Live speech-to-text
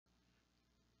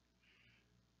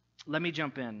Let me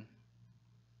jump in.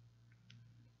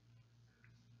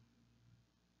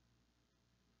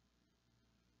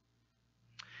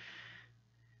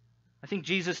 I think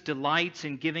Jesus delights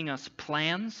in giving us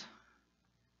plans,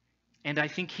 and I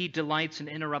think he delights in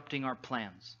interrupting our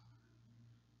plans.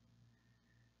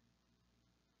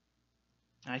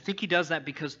 And I think he does that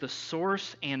because the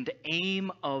source and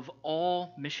aim of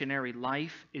all missionary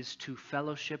life is to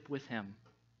fellowship with him.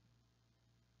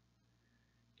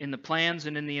 In the plans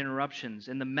and in the interruptions,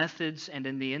 in the methods and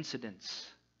in the incidents.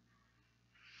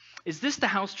 Is this the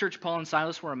house church Paul and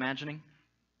Silas were imagining?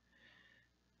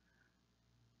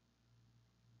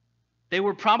 They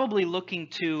were probably looking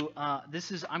to,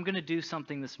 I'm going to do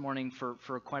something this morning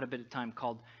for quite a bit of time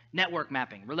called network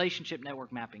mapping, relationship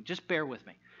network mapping. Just bear with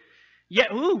me. Yeah,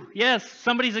 yes,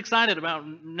 somebody's excited about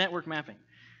network mapping.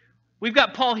 We've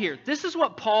got Paul here. This is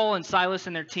what Paul and Silas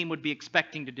and their team would be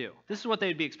expecting to do. This is what they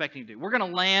would be expecting to do. We're going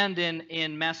to land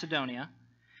in Macedonia,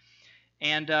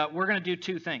 and we're going to do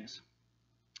two things.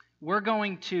 We're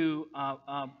going to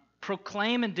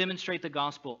proclaim and demonstrate the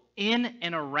gospel in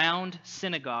and around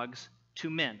synagogues to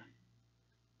men.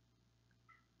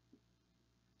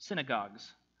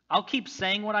 Synagogues. I'll keep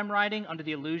saying what I'm writing under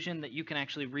the illusion that you can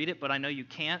actually read it, but I know you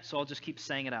can't, so I'll just keep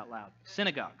saying it out loud.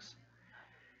 Synagogues.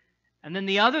 And then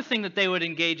the other thing that they would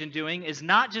engage in doing is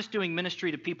not just doing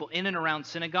ministry to people in and around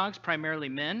synagogues, primarily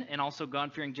men, and also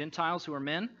God-fearing Gentiles who are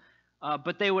men,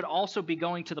 but they would also be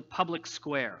going to the public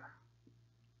square.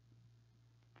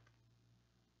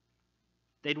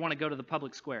 They'd want to go to the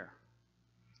public square.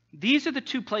 These are the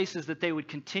two places that they would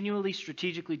continually,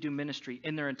 strategically do ministry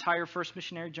in their entire first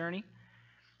missionary journey.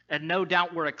 And no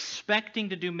doubt we're expecting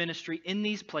to do ministry in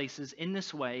these places, in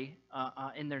this way,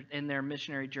 in their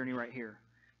missionary journey right here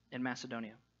in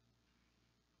Macedonia.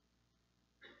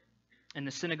 In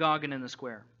the synagogue and in the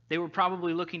square. They were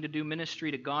probably looking to do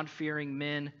ministry to God-fearing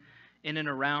men in and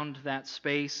around that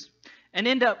space. And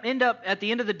end up at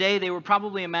the end of the day, they were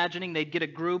probably imagining they'd get a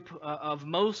group of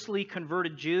mostly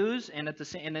converted Jews and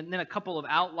then a couple of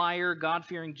outlier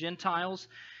God-fearing Gentiles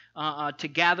to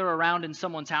gather around in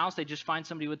someone's house. They'd just find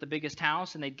somebody with the biggest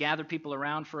house, and they'd gather people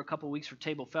around for a couple of weeks for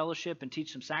table fellowship and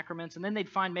teach some sacraments. And then they'd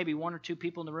find maybe one or two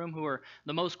people in the room who were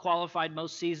the most qualified,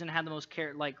 most seasoned, had the most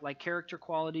character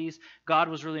qualities. God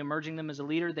was really emerging them as a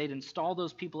leader. They'd install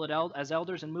those people as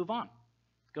elders and move on.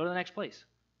 Go to the next place.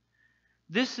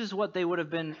 This is what they would have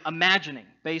been imagining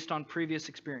based on previous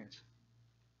experience.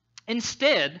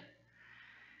 Instead,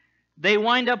 they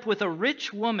wind up with a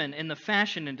rich woman in the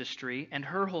fashion industry and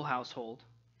her whole household,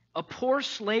 a poor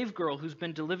slave girl who's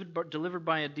been delivered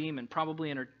by a demon,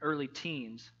 probably in her early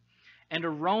teens, and a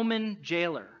Roman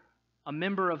jailer, a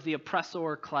member of the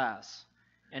oppressor class,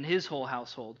 and his whole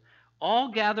household,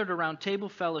 all gathered around table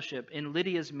fellowship in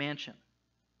Lydia's mansion.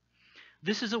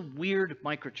 This is a weird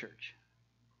microchurch.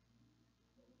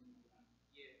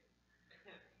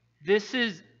 This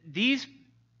is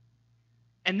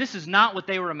not what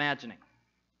they were imagining.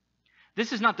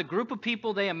 This is not the group of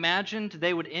people they imagined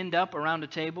they would end up around a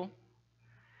table.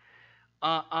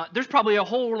 There's probably a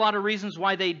whole lot of reasons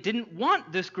why they didn't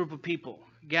want this group of people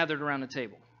gathered around a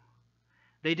table.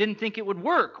 They didn't think it would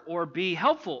work or be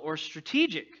helpful or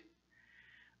strategic.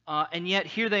 And yet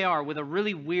here they are with a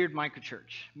really weird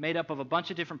microchurch made up of a bunch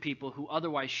of different people who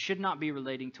otherwise should not be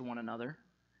relating to one another.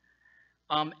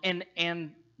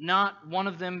 And not one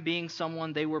of them being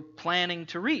someone they were planning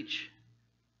to reach.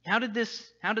 How did this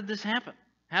happen?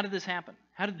 How did this happen?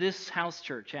 How did this house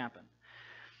church happen?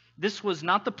 This was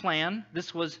not the plan.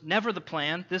 This was never the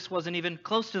plan. This wasn't even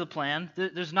close to the plan.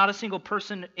 There's not a single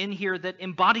person in here that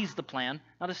embodies the plan.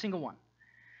 Not a single one.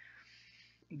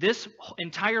 This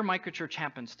entire microchurch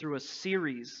happens through a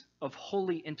series of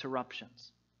holy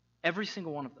interruptions. Every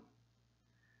single one of them.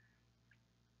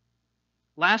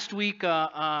 Last week,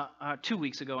 2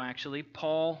 weeks ago actually,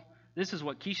 Paul, this is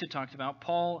what Keisha talked about,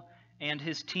 Paul and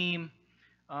his team,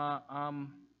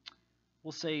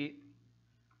 we'll say,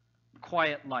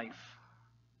 quiet life.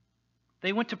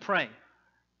 They went to pray.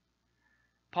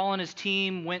 Paul and his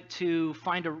team went to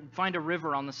find a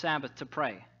river on the Sabbath to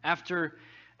pray. After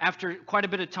quite a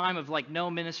bit of time of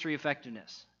no ministry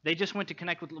effectiveness. They just went to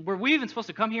connect with, were we even supposed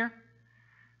to come here?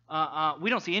 We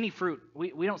don't see any fruit.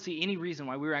 We don't see any reason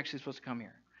why we were actually supposed to come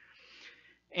here.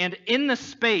 And in the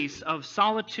space of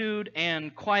solitude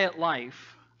and quiet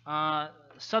life,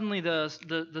 suddenly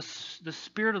the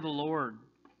Spirit of the Lord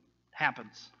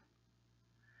happens.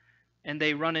 And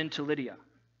they run into Lydia.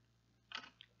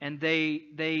 And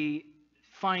they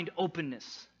find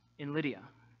openness in Lydia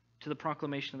to the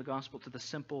proclamation of the gospel, to the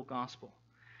simple gospel.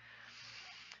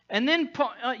 And then,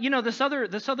 this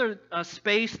other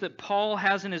space that Paul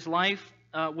has in his life,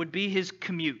 would be his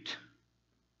commute.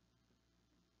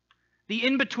 The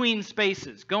in-between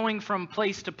spaces, going from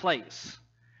place to place.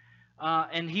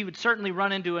 And he would certainly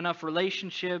run into enough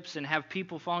relationships and have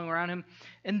people following around him.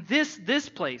 And this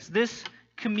place, this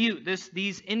commute,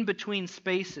 these in-between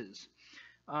spaces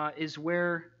is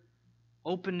where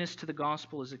openness to the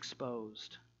gospel is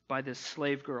exposed by this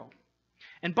slave girl.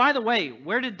 And by the way,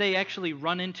 where did they actually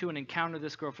run into and encounter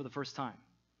this girl for the first time?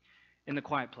 In the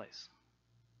quiet place.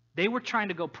 They were trying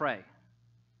to go pray.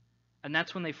 And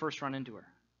that's when they first run into her.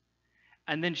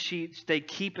 And then they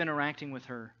keep interacting with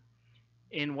her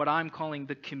in what I'm calling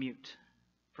the commute,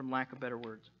 from lack of better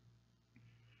words.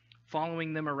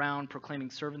 Following them around, proclaiming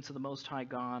servants of the Most High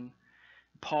God.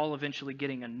 Paul eventually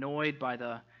getting annoyed by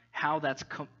how that's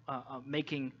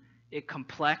making it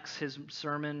complex, his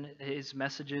sermon, his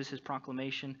messages, his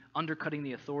proclamation, undercutting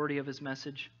the authority of his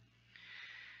message.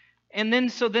 And then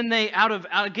they, out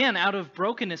of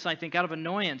brokenness, I think, out of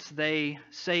annoyance, they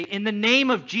say, in the name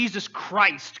of Jesus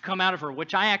Christ, come out of her,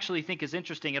 which I actually think is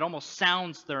interesting. It almost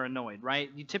sounds they're annoyed, right?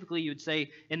 Typically you would say,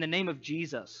 in the name of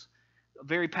Jesus,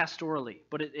 very pastorally,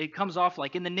 but it comes off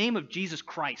like, in the name of Jesus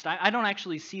Christ. I don't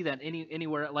actually see that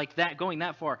anywhere like that, going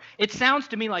that far. It sounds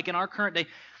to me like in our current day,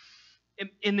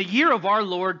 in the year of our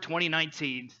Lord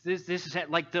 2019, this is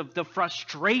like the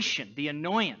frustration, the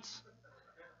annoyance.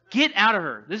 Get out of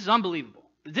her. This is unbelievable.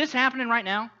 Is this happening right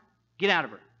now? Get out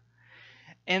of her.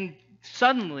 And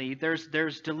suddenly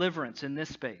there's deliverance in this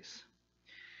space.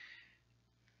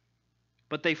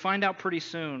 But they find out pretty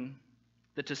soon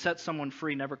that to set someone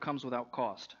free never comes without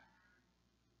cost.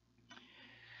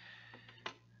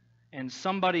 And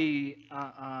somebody's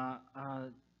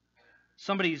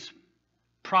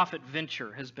profit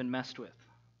venture has been messed with.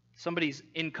 Somebody's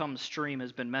income stream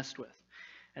has been messed with.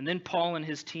 And then Paul and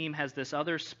his team has this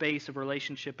other space of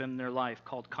relationship in their life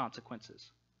called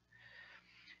consequences.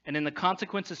 And in the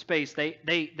consequences space,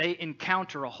 they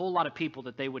encounter a whole lot of people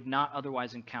that they would not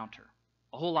otherwise encounter.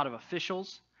 A whole lot of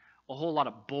officials, a whole lot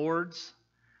of boards,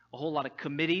 a whole lot of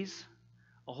committees,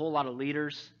 a whole lot of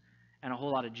leaders, and a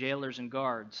whole lot of jailers and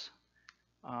guards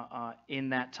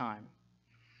in that time.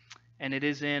 And it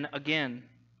is in, again,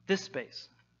 this space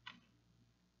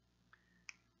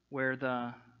where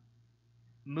the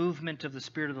movement of the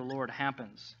Spirit of the Lord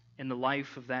happens in the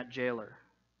life of that jailer.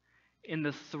 In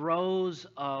the throes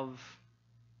of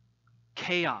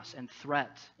chaos and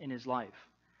threat in his life,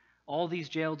 all these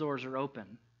jail doors are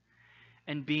open,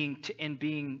 and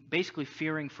being basically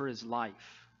fearing for his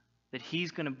life, that he's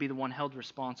going to be the one held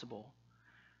responsible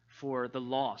for the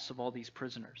loss of all these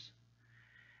prisoners.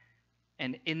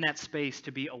 And in that space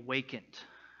to be awakened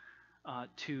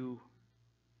to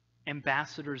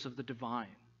ambassadors of the divine,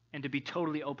 and to be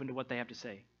totally open to what they have to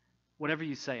say. Whatever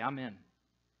you say, I'm in.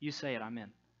 You say it, I'm in.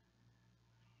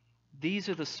 These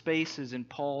are the spaces in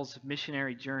Paul's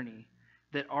missionary journey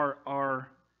that are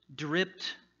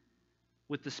dripped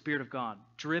with the Spirit of God,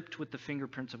 dripped with the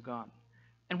fingerprints of God.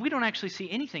 And we don't actually see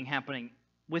anything happening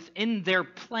within their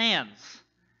plans,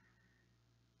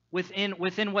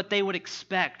 within what they would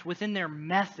expect, within their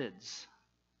methods.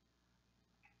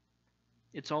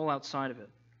 It's all outside of it.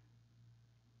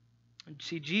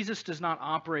 See, Jesus does not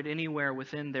operate anywhere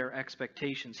within their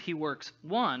expectations. He works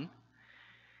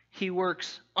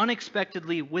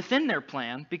unexpectedly within their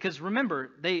plan, because remember,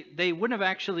 they wouldn't have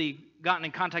actually gotten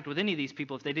in contact with any of these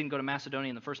people if they didn't go to Macedonia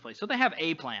in the first place. So they have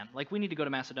a plan, like we need to go to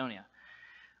Macedonia.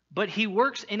 But he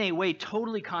works in a way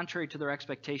totally contrary to their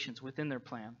expectations within their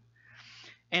plan.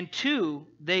 And two,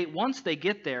 once they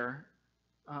get there,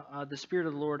 the Spirit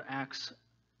of the Lord acts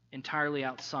entirely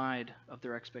outside of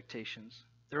their expectations.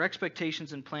 Their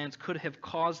expectations and plans could have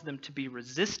caused them to be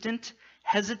resistant,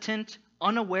 hesitant,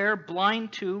 unaware,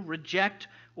 blind to, reject,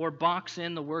 or box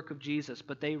in the work of Jesus.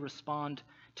 But they respond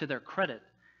to their credit.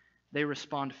 They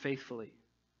respond faithfully.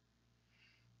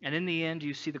 And in the end,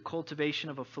 you see the cultivation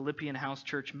of a Philippian house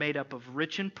church made up of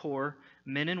rich and poor,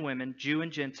 men and women, Jew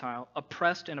and Gentile,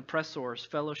 oppressed and oppressors,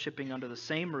 fellowshipping under the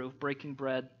same roof, breaking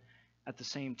bread at the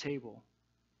same table.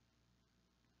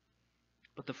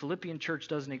 But the Philippian church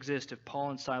doesn't exist if Paul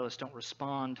and Silas don't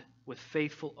respond with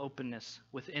faithful openness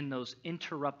within those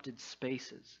interrupted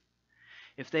spaces.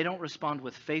 If they don't respond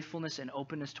with faithfulness and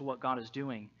openness to what God is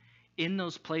doing in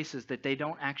those places that they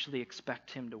don't actually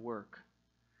expect him to work.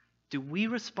 Do we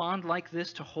respond like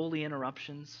this to holy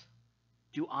interruptions?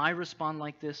 Do I respond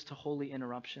like this to holy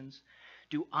interruptions?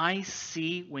 Do I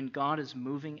see when God is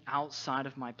moving outside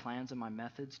of my plans and my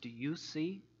methods? Do you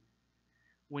see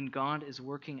when God is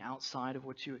working outside of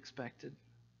what you expected?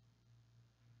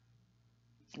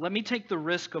 Let me take the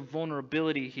risk of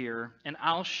vulnerability here, and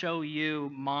I'll show you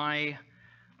my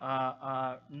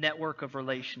network of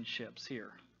relationships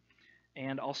here.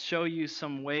 And I'll show you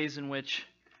some ways in which,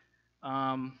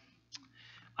 I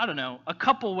don't know, a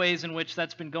couple ways in which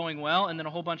that's been going well, and then a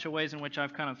whole bunch of ways in which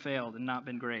I've kind of failed and not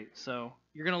been great. So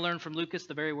you're going to learn from Lucas,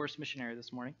 the very worst missionary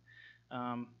this morning.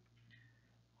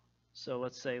 So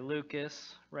let's say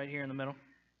Lucas right here in the middle.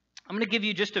 I'm going to give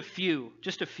you just a few.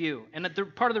 And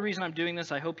part of the reason I'm doing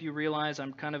this, I hope you realize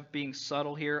I'm kind of being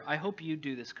subtle here. I hope you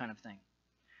do this kind of thing.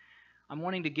 I'm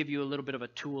wanting to give you a little bit of a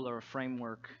tool or a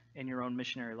framework in your own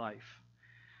missionary life.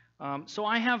 So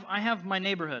I have my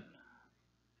neighborhood.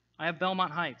 I have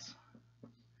Belmont Heights.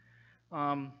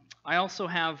 I also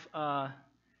have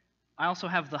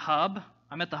the hub.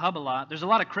 I'm at the hub a lot. There's a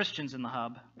lot of Christians in the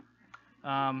hub.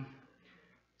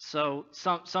 So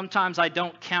sometimes I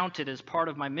don't count it as part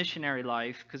of my missionary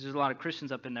life because there's a lot of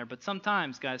Christians up in there. But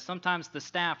sometimes, guys, the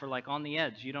staff are like on the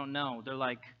edge. You don't know. They're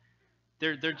like,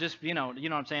 they're just, you know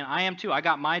what I'm saying? I am too. I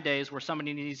got my days where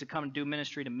somebody needs to come and do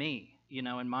ministry to me,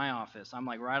 in my office. I'm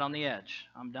like right on the edge.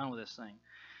 I'm done with this thing.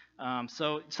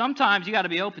 So sometimes you got to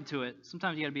be open to it.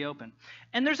 Sometimes you got to be open.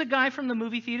 And there's a guy from the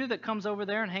movie theater that comes over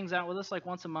there and hangs out with us like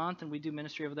once a month, and we do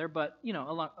ministry over there. But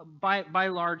by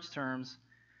large terms,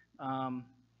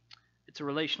 it's a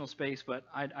relational space, but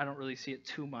I don't really see it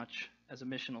too much as a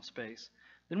missional space.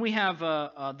 Then we have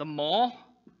the mall.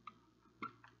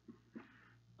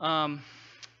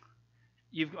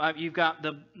 You've got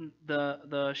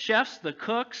the chefs, the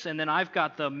cooks, and then I've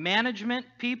got the management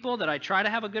people that I try to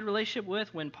have a good relationship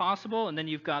with when possible. And then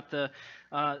you've got the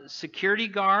security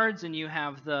guards, and you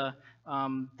have the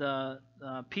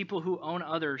people who own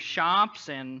other shops,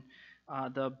 and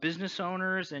the business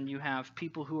owners, and you have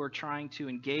people who are trying to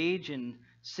engage in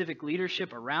civic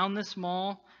leadership around this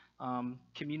mall,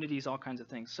 communities, all kinds of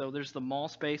things. So there's the mall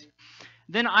space.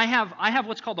 Then I have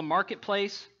what's called the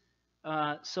marketplace.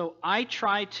 So I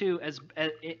try to,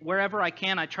 wherever I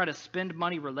can, I try to spend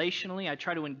money relationally. I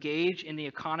try to engage in the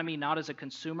economy, not as a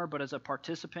consumer, but as a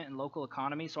participant in local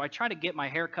economy. So I try to get my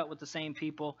hair cut with the same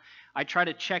people. I try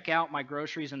to check out my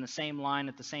groceries in the same line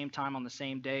at the same time on the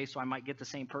same day, so I might get the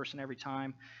same person every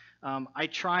time. I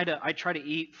try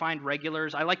to find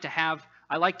regulars. I like to have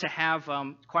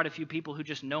quite a few people who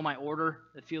just know my order.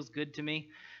 It feels good to me.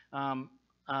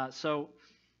 So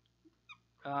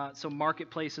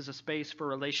marketplace is a space for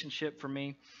relationship for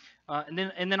me, and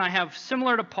then I have,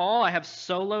 similar to Paul, I have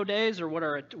solo days, or what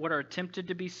are attempted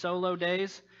to be solo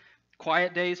days,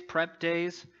 quiet days, prep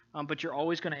days. But you're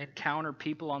always going to encounter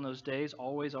people on those days,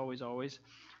 always, always, always.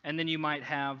 And then you might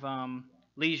have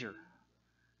leisure.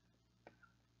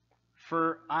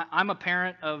 I'm a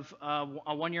parent of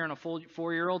a 1-year and a full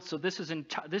 4-year-old, so this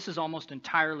is almost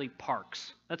entirely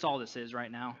parks. That's all this is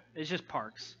right now. It's just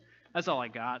parks. That's all I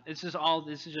got. This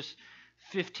is just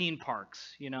 15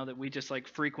 parks, that we just like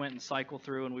frequent and cycle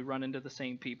through, and we run into the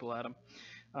same people at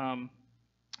them.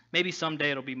 Maybe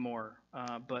someday it'll be more,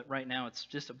 but right now it's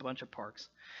just a bunch of parks.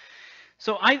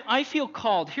 So I feel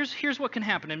called. Here's what can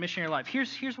happen in missionary life.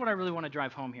 Here's what I really want to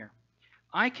drive home here.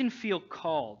 I can feel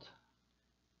called,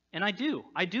 and I do.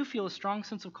 I do feel a strong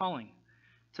sense of calling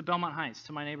to Belmont Heights,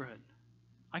 to my neighborhood.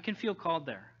 I can feel called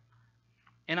there.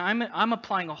 And I'm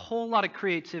applying a whole lot of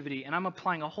creativity, and I'm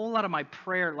applying a whole lot of my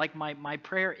prayer, like my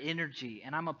prayer energy,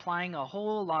 and I'm applying a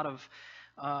whole lot of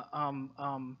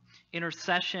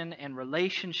intercession and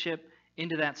relationship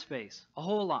into that space, a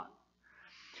whole lot.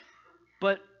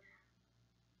 But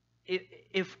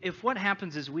if what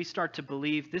happens is we start to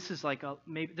believe, this is like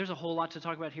maybe there's a whole lot to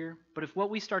talk about here, but if what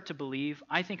we start to believe,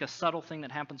 I think a subtle thing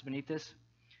that happens beneath this,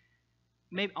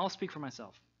 maybe I'll speak for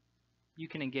myself. You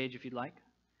can engage if you'd like.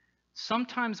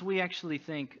 Sometimes we actually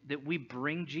think that we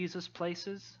bring Jesus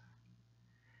places,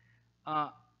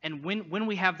 and when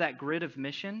we have that grid of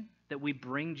mission, that we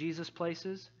bring Jesus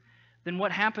places, then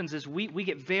what happens is we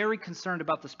get very concerned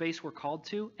about the space we're called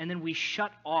to, and then we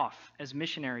shut off as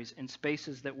missionaries in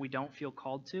spaces that we don't feel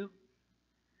called to.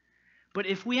 But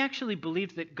if we actually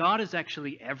believed that God is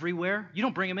actually everywhere, you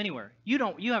don't bring him anywhere. You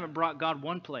haven't brought God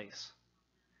one place.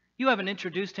 You haven't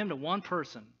introduced him to one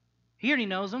person. He already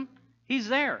knows him. He's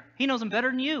there. He knows them better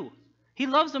than you. He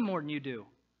loves them more than you do.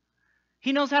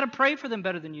 He knows how to pray for them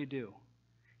better than you do.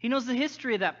 He knows the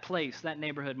history of that place, that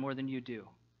neighborhood, more than you do.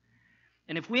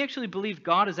 And if we actually believe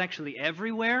God is actually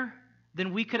everywhere,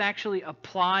 then we could actually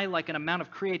apply like an amount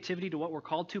of creativity to what we're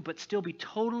called to, but still be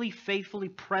totally faithfully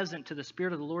present to the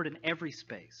Spirit of the Lord in every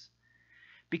space.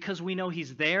 Because we know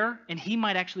he's there, and he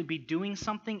might actually be doing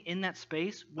something in that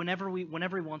space whenever he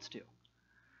wants to.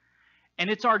 And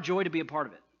it's our joy to be a part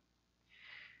of it.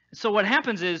 So what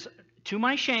happens is, to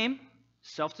my shame,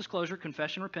 self-disclosure,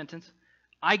 confession, repentance,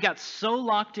 I got so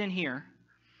locked in here.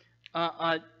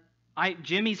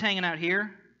 Jimmy's hanging out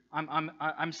here. I'm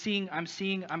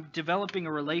developing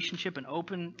a relationship, an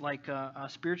open, like a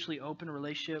spiritually open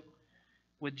relationship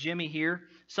with Jimmy here.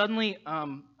 Suddenly,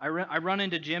 I run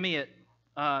into Jimmy at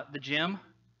the gym,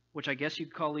 which I guess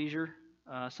you'd call leisure.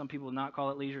 Some people would not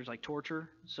call it leisure. It's like torture.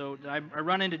 So I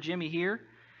run into Jimmy here.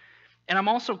 And I'm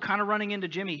also kind of running into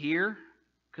Jimmy here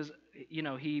because,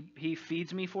 he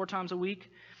feeds me 4 times a week.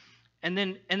 And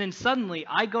then suddenly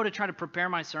I go to try to prepare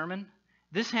my sermon.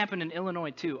 This happened in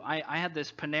Illinois too. I had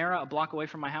this Panera a block away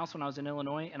from my house when I was in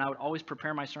Illinois, and I would always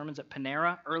prepare my sermons at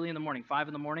Panera early in the morning, 5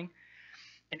 in the morning.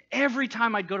 And every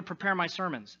time I'd go to prepare my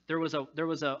sermons, there was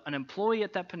an employee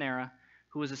at that Panera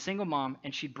who was a single mom,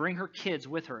 and she'd bring her kids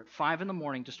with her at 5 in the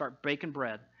morning to start baking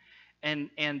bread. And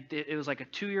it was like a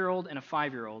 2-year-old and a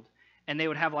 5-year-old. And they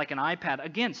would have like an iPad,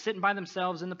 again, sitting by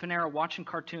themselves in the Panera watching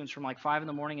cartoons from like 5 in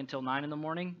the morning until 9 in the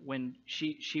morning when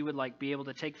she would like be able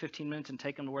to take 15 minutes and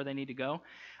take them to where they need to go.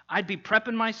 I'd be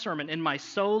prepping my sermon in my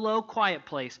solo quiet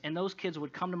place, and those kids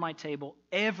would come to my table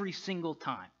every single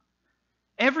time.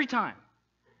 Every time.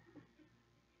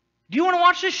 Do you want to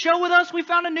watch this show with us? We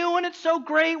found a new one. It's so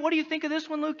great. What do you think of this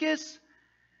one, Lucas?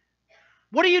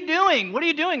 What are you doing? What are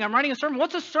you doing? I'm writing a sermon.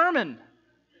 What's a sermon?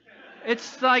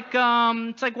 It's like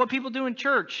what people do in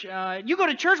church. You go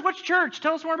to church? What's church?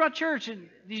 Tell us more about church. And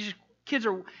these kids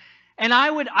are, and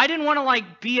I didn't want to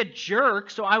like be a jerk,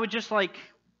 so I would just like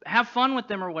have fun with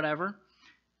them or whatever.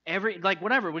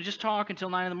 Whatever. We'd just talk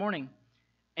until 9 in the morning.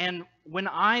 And when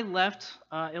I left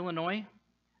Illinois,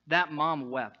 that mom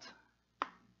wept.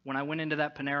 When I went into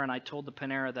that Panera and I told the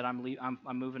Panera that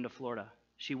I'm moving to Florida,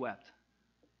 she wept.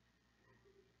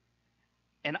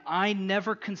 And I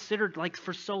never considered,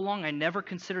 for so long, I never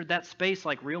considered that space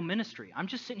like real ministry. I'm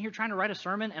just sitting here trying to write a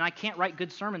sermon, and I can't write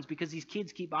good sermons because these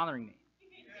kids keep bothering me.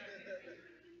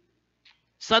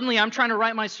 Suddenly, I'm trying to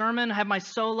write my sermon, have my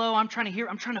solo. I'm trying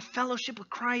to fellowship with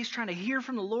Christ, trying to hear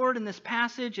from the Lord in this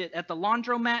passage at the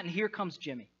laundromat, and here comes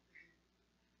Jimmy,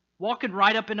 walking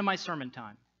right up into my sermon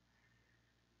time.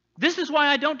 This is why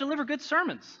I don't deliver good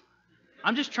sermons.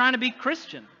 I'm just trying to be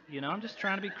Christian, I'm just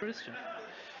trying to be Christian.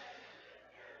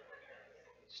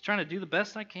 Just trying to do the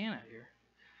best I can out here.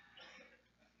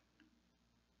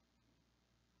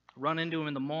 Run into him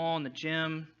in the mall, in the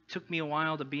gym. Took me a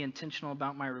while to be intentional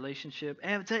about my relationship.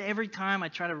 Every time I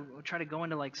try to go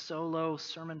into like solo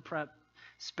sermon prep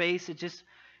space,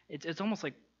 it's almost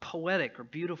like poetic or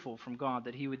beautiful from God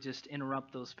that He would just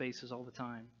interrupt those spaces all the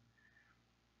time.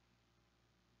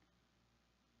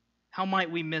 How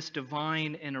might we miss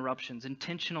divine interruptions,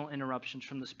 intentional interruptions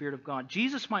from the Spirit of God?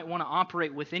 Jesus might want to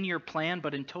operate within your plan,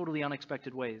 but in totally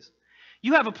unexpected ways.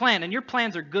 You have a plan, and your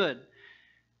plans are good.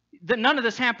 None of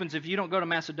this happens if you don't go to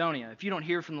Macedonia, if you don't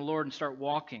hear from the Lord and start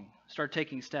walking, start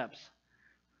taking steps.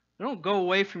 They don't go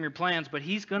away from your plans, but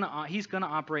He's gonna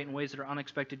operate in ways that are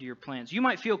unexpected to your plans. You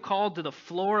might feel called to the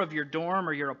floor of your dorm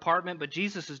or your apartment, but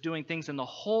Jesus is doing things in the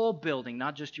whole building,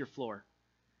 not just your floor.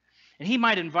 And He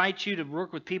might invite you to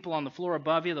work with people on the floor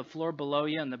above you, the floor below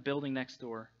you, and the building next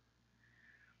door.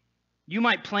 You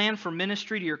might plan for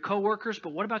ministry to your coworkers,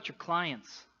 but what about your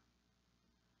clients?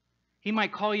 He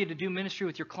might call you to do ministry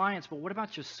with your clients, but what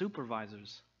about your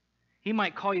supervisors? He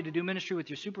might call you to do ministry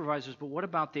with your supervisors, but what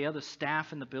about the other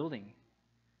staff in the building?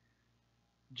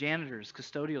 Janitors,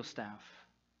 custodial staff,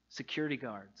 security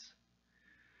guards.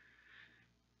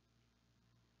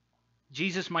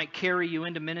 Jesus might carry you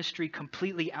into ministry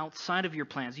completely outside of your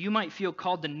plans. You might feel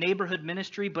called to neighborhood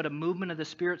ministry, but a movement of the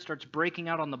Spirit starts breaking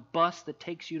out on the bus that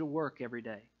takes you to work every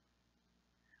day.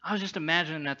 I was just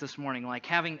imagining that this morning, like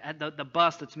having the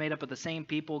bus that's made up of the same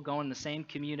people going the same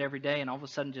commute every day, and all of a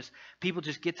sudden people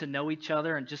just get to know each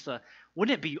other, and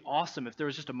wouldn't it be awesome if there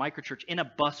was just a microchurch in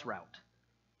a bus route,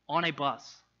 on a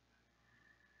bus?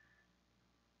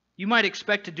 You might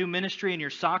expect to do ministry in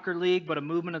your soccer league, but a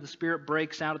movement of the Spirit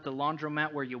breaks out at the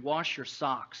laundromat where you wash your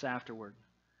socks afterward.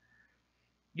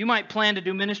 You might plan to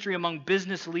do ministry among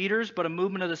business leaders, but a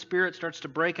movement of the Spirit starts to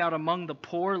break out among the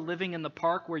poor living in the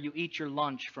park where you eat your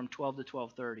lunch from 12 to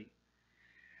 12:30.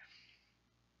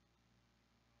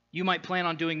 You might plan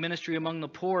on doing ministry among the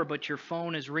poor, but your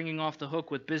phone is ringing off the hook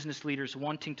with business leaders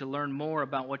wanting to learn more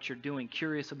about what you're doing,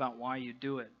 curious about why you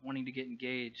do it, wanting to get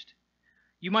engaged.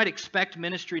 You might expect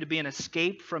ministry to be an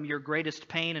escape from your greatest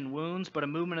pain and wounds, but a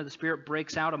movement of the Spirit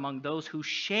breaks out among those who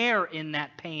share in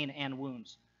that pain and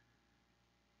wounds,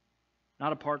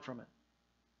 not apart from it.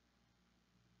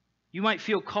 You might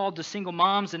feel called to single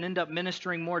moms and end up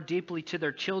ministering more deeply to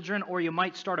their children, or you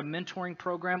might start a mentoring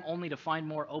program only to find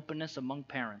more openness among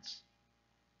parents.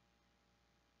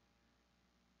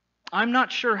 I'm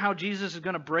not sure how Jesus is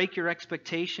going to break your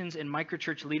expectations in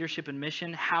microchurch leadership and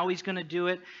mission, how he's going to do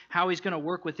it, how he's going to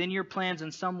work within your plans in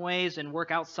some ways and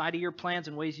work outside of your plans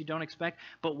in ways you don't expect.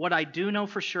 But what I do know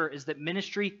for sure is that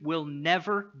ministry will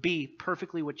never be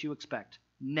perfectly what you expect.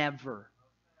 Never.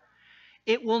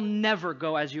 It will never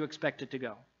go as you expect it to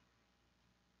go.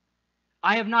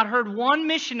 I have not heard one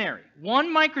missionary,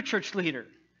 one microchurch leader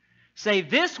say,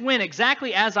 this went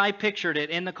exactly as I pictured it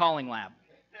in the calling lab.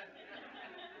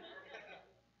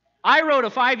 I wrote a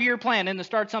 5-year plan in the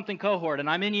Start Something cohort, and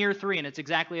I'm in year 3, and it's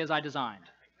exactly as I designed.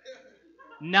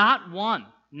 Not one.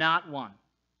 Not one.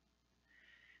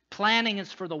 Planning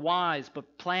is for the wise,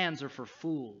 but plans are for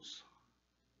fools.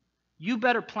 You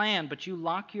better plan, but you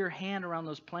lock your hand around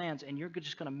those plans, and you're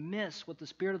just going to miss what the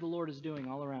Spirit of the Lord is doing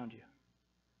all around you.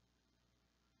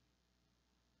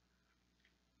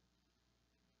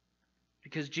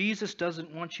 Because Jesus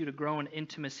doesn't want you to grow in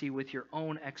intimacy with your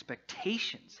own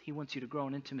expectations. He wants you to grow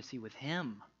in intimacy with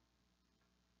Him.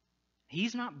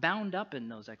 He's not bound up in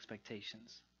those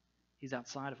expectations. He's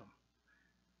outside of them.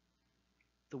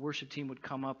 The worship team would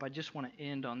come up. I just want to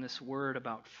end on this word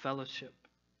about fellowship.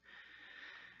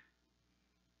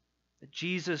 That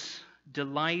Jesus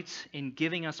delights in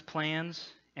giving us plans,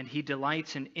 and He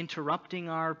delights in interrupting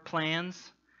our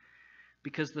plans,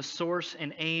 because the source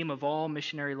and aim of all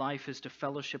missionary life is to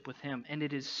fellowship with Him. And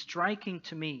it is striking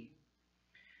to me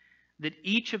that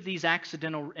each of these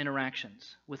accidental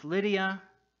interactions, with Lydia,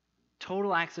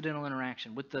 total accidental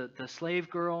interaction, with the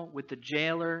slave girl, with the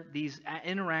jailer, these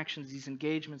interactions, these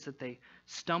engagements that they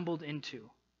stumbled into,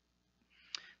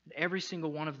 every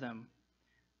single one of them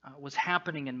was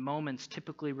happening in moments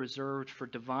typically reserved for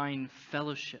divine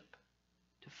fellowship,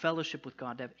 to fellowship with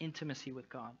God, to have intimacy with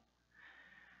God.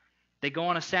 They go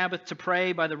on a Sabbath to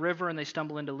pray by the river, and they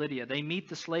stumble into Lydia. They meet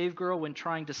the slave girl when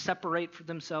trying to separate for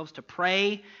themselves to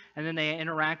pray, and then they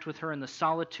interact with her in the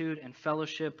solitude and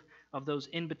fellowship of those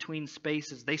in-between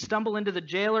spaces. They stumble into the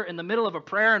jailer in the middle of a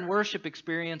prayer and worship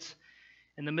experience,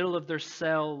 in the middle of their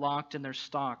cell, locked in their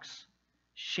stocks,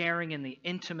 sharing in the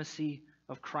intimacy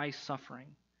of Christ's suffering.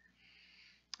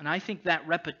 And I think that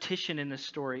repetition in this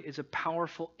story is a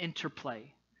powerful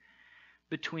interplay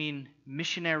between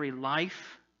missionary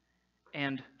life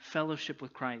and fellowship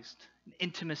with Christ,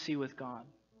 intimacy with God,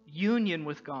 union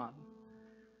with God.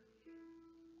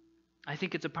 I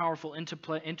think it's a powerful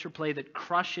interplay that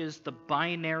crushes the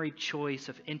binary choice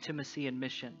of intimacy and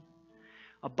mission.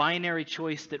 A binary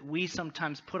choice that we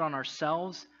sometimes put on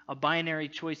ourselves, a binary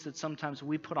choice that sometimes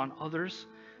we put on others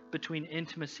between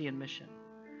intimacy and mission.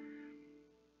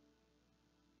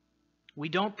 We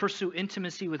don't pursue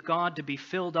intimacy with God to be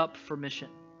filled up for mission.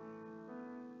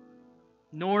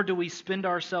 Nor do we spend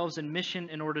ourselves in mission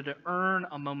in order to earn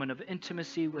a moment of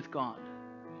intimacy with God.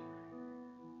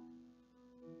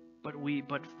 But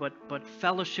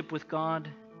fellowship with God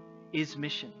is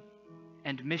mission,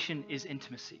 and mission is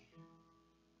intimacy.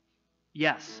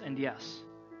 Yes, and yes,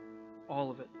 all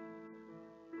of it.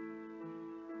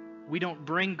 We don't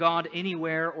bring God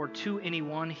anywhere or to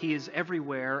anyone. He is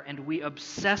everywhere, and we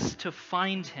obsess to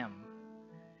find Him,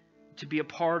 to be a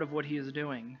part of what He is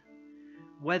doing,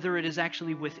 whether it is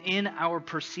actually within our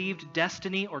perceived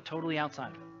destiny or totally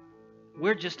outside of it.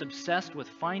 We're just obsessed with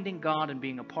finding God and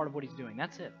being a part of what He's doing.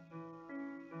 That's it.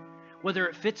 Whether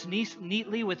it fits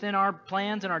neatly within our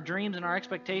plans and our dreams and our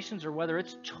expectations, or whether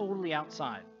it's totally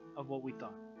outside of what we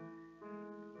thought.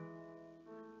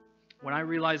 When I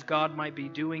realized God might be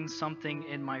doing something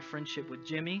in my friendship with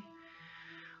Jimmy,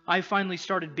 I finally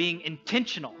started being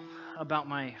intentional about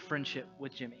my friendship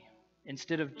with Jimmy,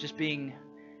 instead of just being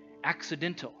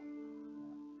accidental.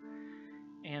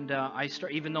 And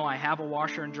even though I have a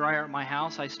washer and dryer at my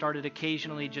house, I started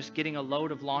occasionally just getting a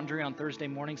load of laundry on Thursday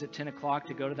mornings at 10 o'clock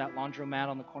to go to that laundromat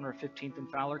on the corner of 15th and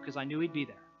Fowler, because I knew he'd be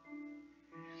there.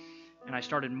 And I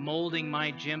started molding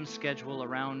my gym schedule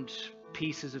around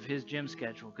pieces of his gym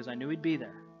schedule, because I knew he'd be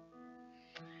there.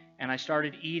 And I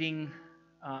started eating,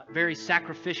 very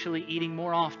sacrificially eating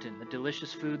more often, the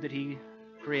delicious food that he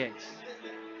creates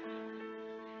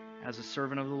as a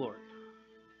servant of the Lord.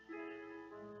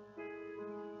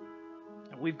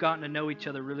 We've gotten to know each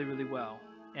other really, really well.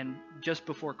 And just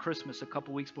before Christmas, a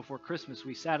couple weeks before Christmas,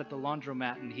 we sat at the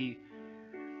laundromat, and he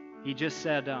just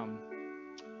said, there's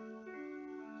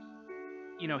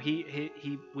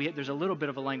a little bit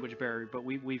of a language barrier, but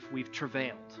we've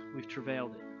travailed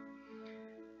it.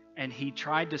 And he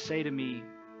tried to say to me,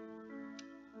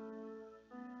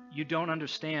 "You don't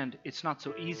understand. It's not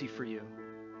so easy for you.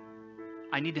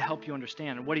 I need to help you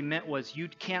understand." And what he meant was, you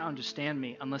can't understand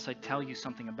me unless I tell you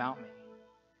something about me.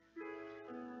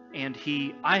 And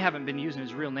I haven't been using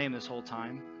his real name this whole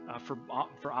time.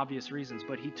 for obvious reasons,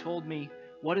 but he told me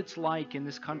what it's like in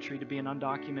this country to be an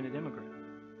undocumented immigrant.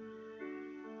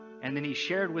 And then he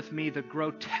shared with me the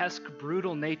grotesque,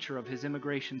 brutal nature of his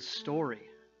immigration story,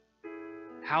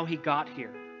 how he got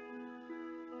here,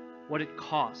 what it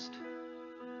cost,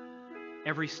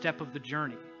 every step of the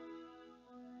journey,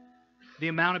 the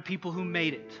amount of people who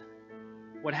made it,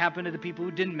 what happened to the people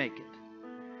who didn't make it.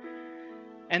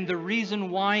 And the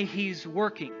reason why he's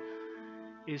working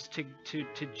is to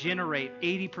generate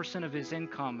 80% of his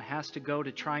income has to go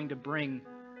to trying to bring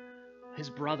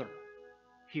his brother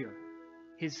here,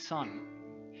 his son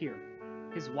here,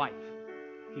 his wife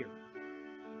here,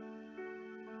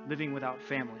 living without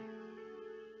family.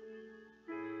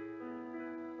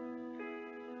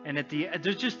 And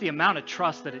there's just the amount of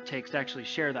trust that it takes to actually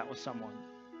share that with someone.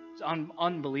 It's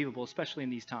unbelievable, especially in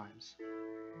these times.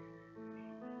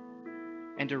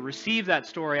 And to receive that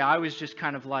story, I was just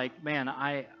kind of like, man,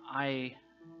 I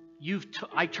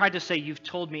tried to say, you've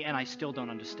told me, and I still don't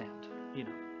understand. You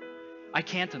know, I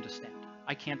can't understand.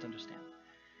 I can't understand.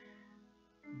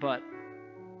 But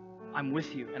I'm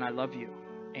with you, and I love you,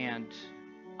 and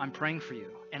I'm praying for you.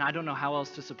 And I don't know how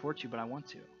else to support you, but I want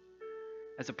to.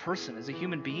 As a person, as a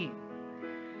human being.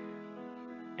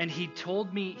 And he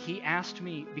told me, he asked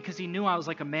me, because he knew I was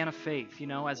like a man of faith, you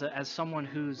know, as someone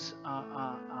who's,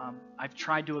 I've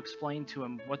tried to explain to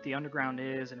him what the underground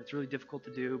is, and it's really difficult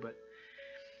to do, but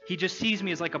he just sees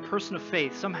me as like a person of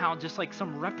faith, somehow just like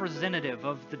some representative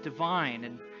of the divine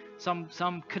and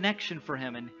some connection for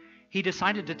him. And he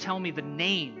decided to tell me the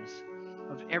names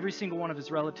of every single one of his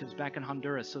relatives back in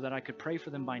Honduras so that I could pray for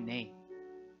them by name.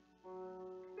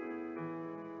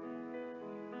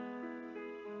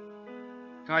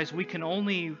 Guys, we can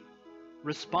only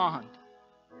respond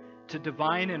to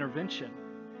divine intervention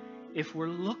if we're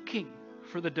looking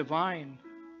for the divine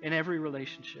in every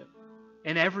relationship,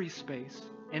 in every space,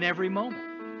 in every moment.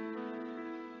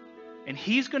 And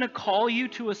he's going to call you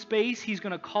to a space, he's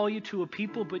going to call you to a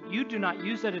people, but you do not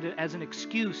use that as an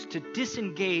excuse to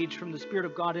disengage from the Spirit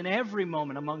of God in every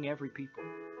moment among every people.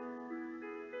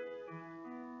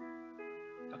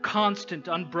 A constant,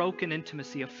 unbroken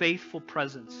intimacy, a faithful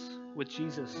presence with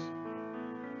Jesus.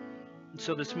 And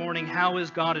so this morning, how is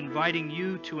God inviting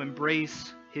you to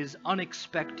embrace his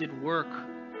unexpected work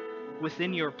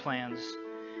within your plans?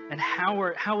 And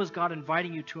how is God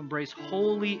inviting you to embrace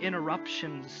holy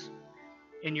interruptions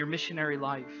in your missionary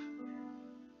life?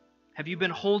 Have you been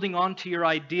holding on to your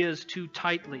ideas too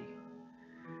tightly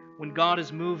when God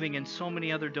is moving in so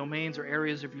many other domains or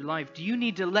areas of your life? Do you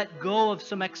need to let go of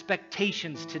some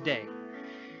expectations today?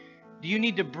 Do you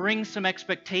need to bring some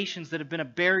expectations that have been a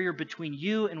barrier between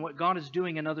you and what God is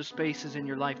doing in other spaces in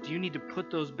your life? Do you need to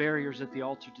put those barriers at the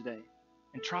altar today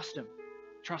and trust him?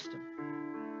 Trust him.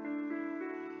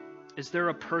 Is there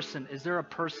a person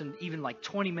even like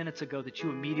 20 minutes ago that you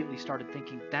immediately started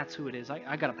thinking, that's who it is?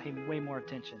 I got to pay way more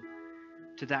attention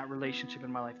to that relationship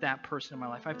in my life, that person in my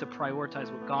life. I have to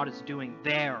prioritize what God is doing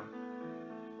there.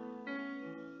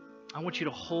 I want you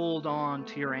to hold on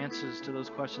to your answers to those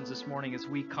questions this morning as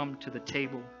we come to the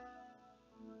table.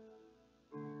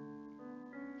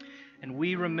 And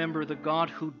we remember the God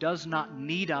who does not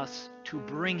need us to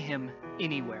bring him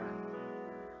anywhere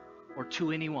or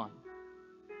to anyone.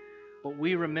 But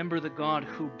we remember the God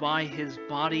who by his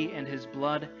body and his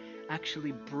blood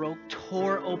actually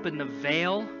tore open the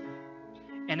veil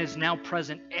and is now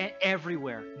present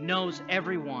everywhere, knows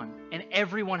everyone, and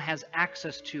everyone has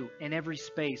access to in every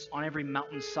space, on every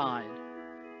mountainside.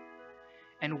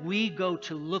 And we go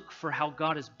to look for how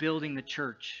God is building the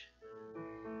church.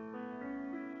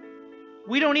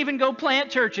 We don't even go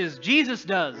plant churches. Jesus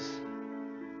does.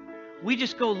 We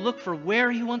just go look for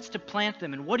where he wants to plant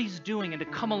them and what he's doing and to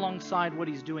come alongside what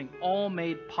he's doing, all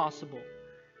made possible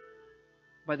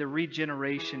by the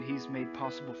regeneration he's made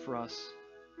possible for us.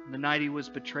 The night he was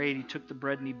betrayed, he took the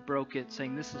bread and he broke it,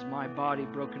 saying, "This is my body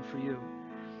broken for you.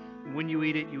 And when you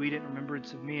eat it in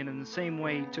remembrance of me." And in the same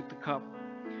way, he took the cup,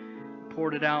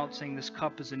 poured it out, saying, "This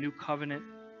cup is a new covenant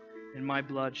in my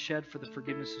blood, shed for the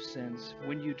forgiveness of sins.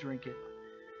 When you drink it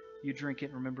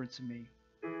in remembrance of me."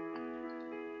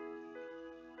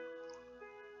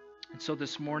 And so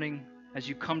this morning, as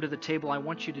you come to the table, I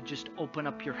want you to just open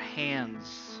up your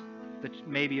hands that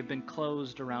maybe have been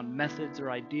closed around methods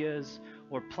or ideas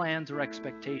or plans or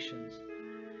expectations.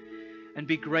 And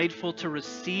be grateful to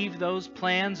receive those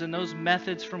plans and those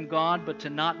methods from God, but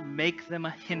to not make them a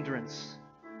hindrance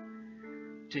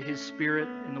to his Spirit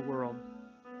in the world.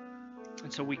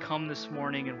 And so we come this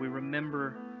morning and we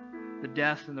remember the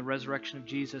death and the resurrection of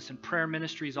Jesus. And prayer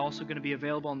ministry is also going to be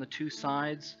available on the two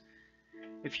sides.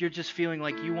 if you're just feeling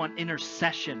like you want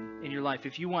intercession in your life,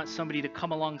 if you want somebody to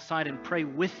come alongside and pray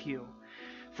with you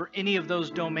for any of those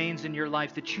domains in your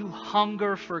life, that you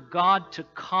hunger for God to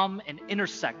come and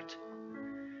intersect,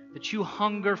 that you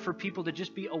hunger for people to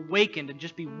just be awakened and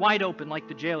just be wide open like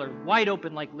the jailer, wide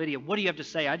open like Lydia. What do you have to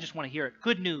say? I just want to hear it.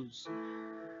 Good news.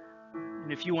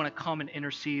 And if you want to come and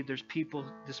intercede, there's people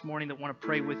this morning that want to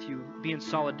pray with you, be in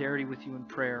solidarity with you in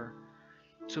prayer.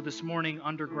 So this morning,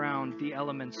 underground, the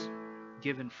elements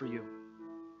given for you.